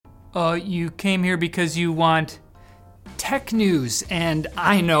You came here because you want tech news, and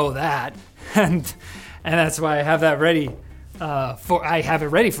I know that. And that's why I have that ready. I have it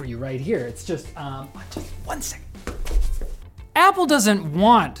ready for you right here. It's just 1 second. Apple doesn't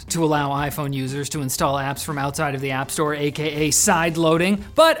want to allow iPhone users to install apps from outside of the App Store, aka sideloading,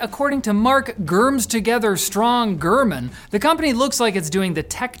 but according to Mark Gurms Together Strong Gurman, the company looks like it's doing the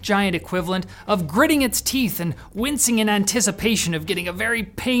tech giant equivalent of gritting its teeth and wincing in anticipation of getting a very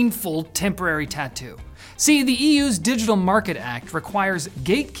painful temporary tattoo. See, the EU's Digital Market Act requires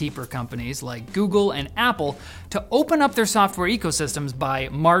gatekeeper companies like Google and Apple to open up their software ecosystems by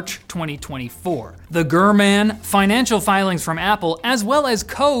March 2024. The Gurman financial filings from Apple, as well as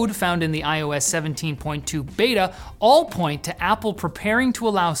code found in the iOS 17.2 beta, all point to Apple preparing to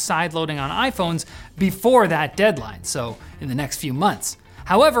allow sideloading on iPhones before that deadline, so in the next few months.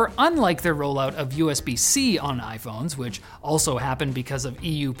 However, unlike their rollout of USB-C on iPhones, which also happened because of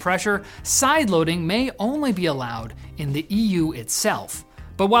EU pressure, sideloading may only be allowed in the EU itself.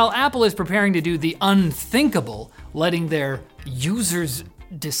 But while Apple is preparing to do the unthinkable, letting their users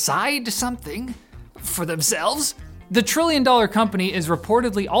decide something for themselves, the trillion-dollar company is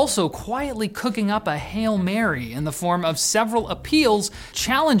reportedly also quietly cooking up a Hail Mary in the form of several appeals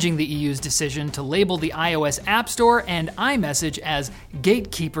challenging the EU's decision to label the iOS App Store and iMessage as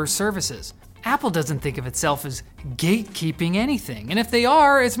gatekeeper services. Apple doesn't think of itself as gatekeeping anything, and if they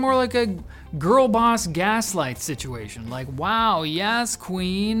are, it's more like a girl boss gaslight situation, like, wow, yes,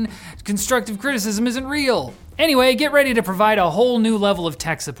 queen, constructive criticism isn't real. Anyway, get ready to provide a whole new level of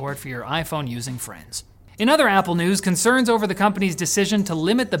tech support for your iPhone-using friends. In other Apple news, concerns over the company's decision to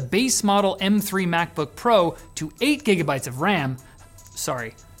limit the base model M3 MacBook Pro to 8 gigabytes of RAM,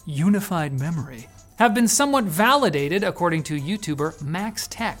 unified memory, have been somewhat validated according to YouTuber Max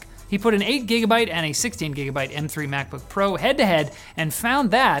Tech. He put an 8 gigabyte and a 16 gigabyte M3 MacBook Pro head to head and found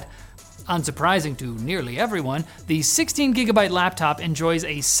that, unsurprising to nearly everyone, the 16 gigabyte laptop enjoys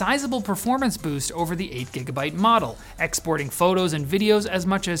a sizable performance boost over the 8 gigabyte model, exporting photos and videos as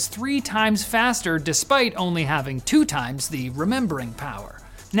much as 3 times faster despite only having 2 times the remembering power.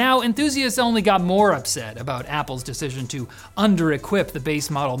 Now, enthusiasts only got more upset about Apple's decision to under-equip the base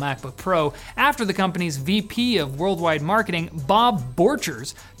model MacBook Pro after the company's VP of worldwide marketing, Bob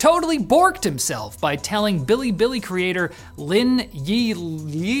Borchers, totally borked himself by telling Bilibili creator Lin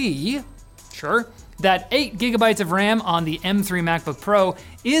Yi, that 8 gigabytes of RAM on the M3 MacBook Pro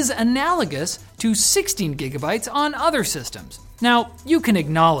is analogous to 16 gigabytes on other systems. Now, you can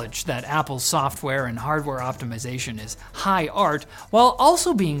acknowledge that Apple's software and hardware optimization is high art, while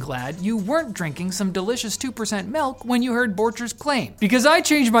also being glad you weren't drinking some delicious 2% milk when you heard Borchers' claim. Because I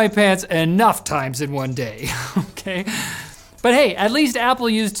changed my pants enough times in one day, okay? But hey, at least Apple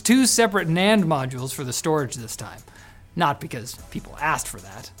used 2 separate NAND modules for the storage this time. Not because people asked for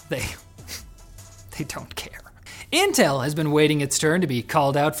that. They don't care. Intel has been waiting its turn to be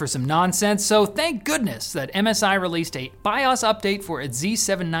called out for some nonsense, so thank goodness that MSI released a BIOS update for its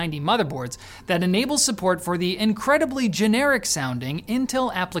Z790 motherboards that enables support for the incredibly generic-sounding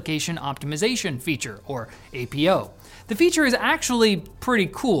Intel Application Optimization feature, or APO. The feature is actually pretty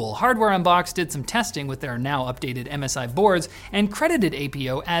cool. Hardware Unboxed did some testing with their now updated MSI boards and credited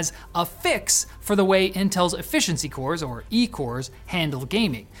APO as a fix for the way Intel's efficiency cores, or E-cores, handle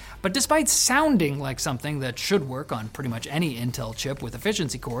gaming. But despite sounding like something that should work on pretty much any Intel chip with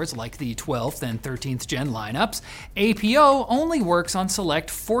efficiency cores like the 12th and 13th gen lineups, APO only works on select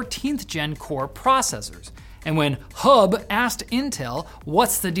 14th gen core processors. And when Hub asked Intel,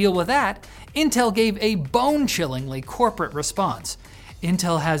 what's the deal with that, Intel gave a bone-chillingly corporate response.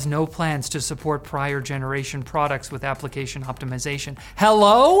 Intel has no plans to support prior generation products with application optimization.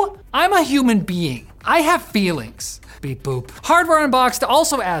 Hello? I'm a human being. I have feelings. Beep boop. Hardware Unboxed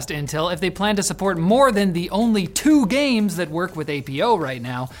also asked Intel if they plan to support more than the only 2 games that work with APO right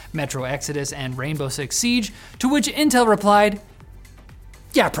now, Metro Exodus and Rainbow Six Siege, to which Intel replied,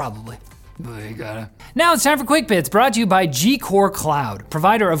 yeah, probably. Now it's time for Quick Bits, brought to you by G-Core Cloud,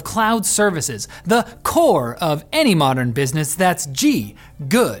 provider of cloud services, the core of any modern business that's G,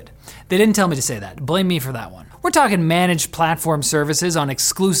 good. They didn't tell me to say that. Blame me for that one. We're talking managed platform services on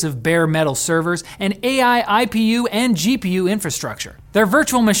exclusive bare metal servers and AI, IPU, and GPU infrastructure. Their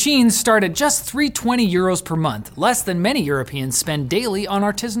virtual machines start at just €320 per month, less than many Europeans spend daily on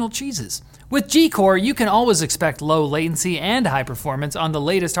artisanal cheeses. With G-Core, you can always expect low latency and high performance on the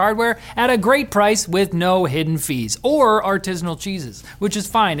latest hardware at a great price with no hidden fees or artisanal cheeses, which is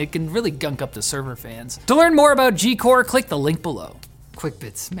fine. It can really gunk up the server fans. To learn more about G-Core, click the link below. Quick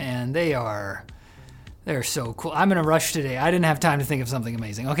Bits, man, they are They're so cool. I'm in a rush today. I didn't have time to think of something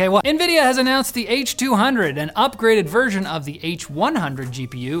amazing. Okay, well, NVIDIA has announced the H200, an upgraded version of the H100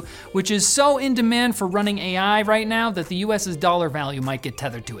 GPU, which is so in demand for running AI right now that the US's dollar value might get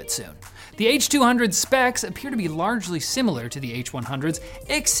tethered to it soon. The H200 specs appear to be largely similar to the H100s,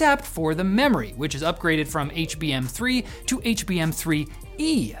 except for the memory, which is upgraded from HBM3 to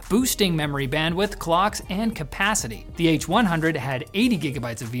HBM3E, boosting memory bandwidth, clocks, and capacity. The H100 had 80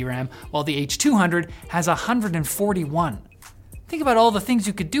 gigabytes of VRAM, while the H200 has 141. Think about all the things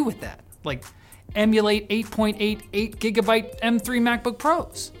you could do with that, like emulate 8.88 gigabyte M3 MacBook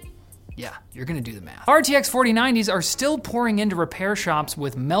Pros. Yeah, you're gonna do the math. RTX 4090s are still pouring into repair shops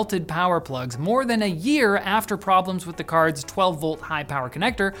with melted power plugs more than a year after problems with the card's 12-volt high-power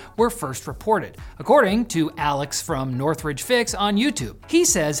connector were first reported, according to Alex from Northridge Fix on YouTube. He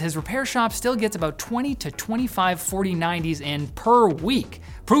says his repair shop still gets about 20 to 25 4090s in per week,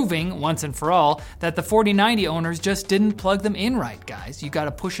 proving once and for all that the 4090 owners just didn't plug them in right, guys. You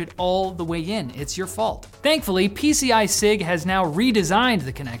gotta push it all the way in. It's your fault. Thankfully, PCI SIG has now redesigned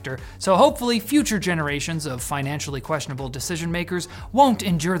the connector, so hopefully future generations of financially questionable decision makers won't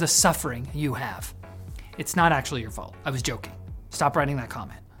endure the suffering you have. It's not actually your fault. I was joking. Stop writing that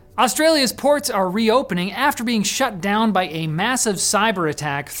comment. Australia's ports are reopening after being shut down by a massive cyber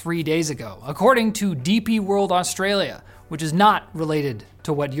attack 3 days ago, according to DP World Australia, which is not related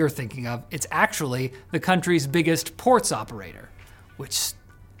to what you're thinking of. It's actually the country's biggest ports operator, which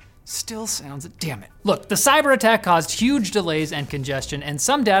still sounds, damn it. Look, the cyber attack caused huge delays and congestion, and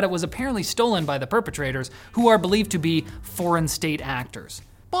some data was apparently stolen by the perpetrators, who are believed to be foreign state actors.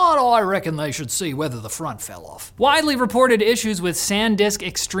 But I reckon they should see whether the front fell off. Widely reported issues with SanDisk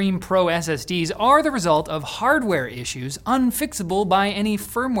Extreme Pro SSDs are the result of hardware issues unfixable by any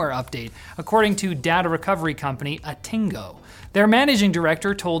firmware update, according to data recovery company Atingo. Their managing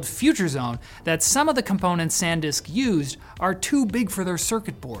director told FutureZone that some of the components SanDisk used are too big for their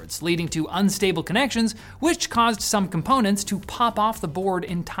circuit boards, leading to unstable connections, which caused some components to pop off the board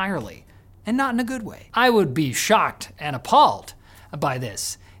entirely. And not in a good way. I would be shocked and appalled by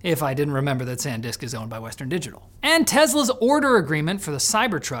this if I didn't remember that SanDisk is owned by Western Digital. And Tesla's order agreement for the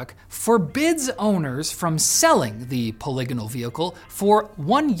Cybertruck forbids owners from selling the polygonal vehicle for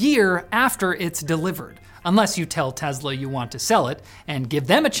 1 year after it's delivered, unless you tell Tesla you want to sell it and give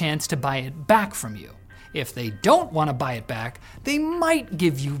them a chance to buy it back from you. If they don't want to buy it back, they might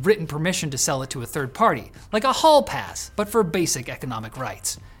give you written permission to sell it to a third party, like a hall pass, but for basic economic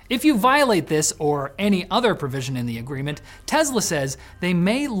rights. If you violate this or any other provision in the agreement, Tesla says they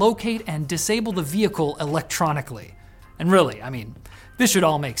may locate and disable the vehicle electronically. And really, I mean, this should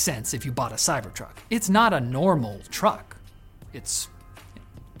all make sense if you bought a Cybertruck. It's not a normal truck. It's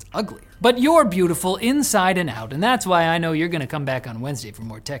uglier. But you're beautiful inside and out, and that's why I know you're gonna come back on Wednesday for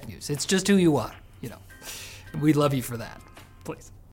more tech news. It's just who you are, you know. We love you for that. Please.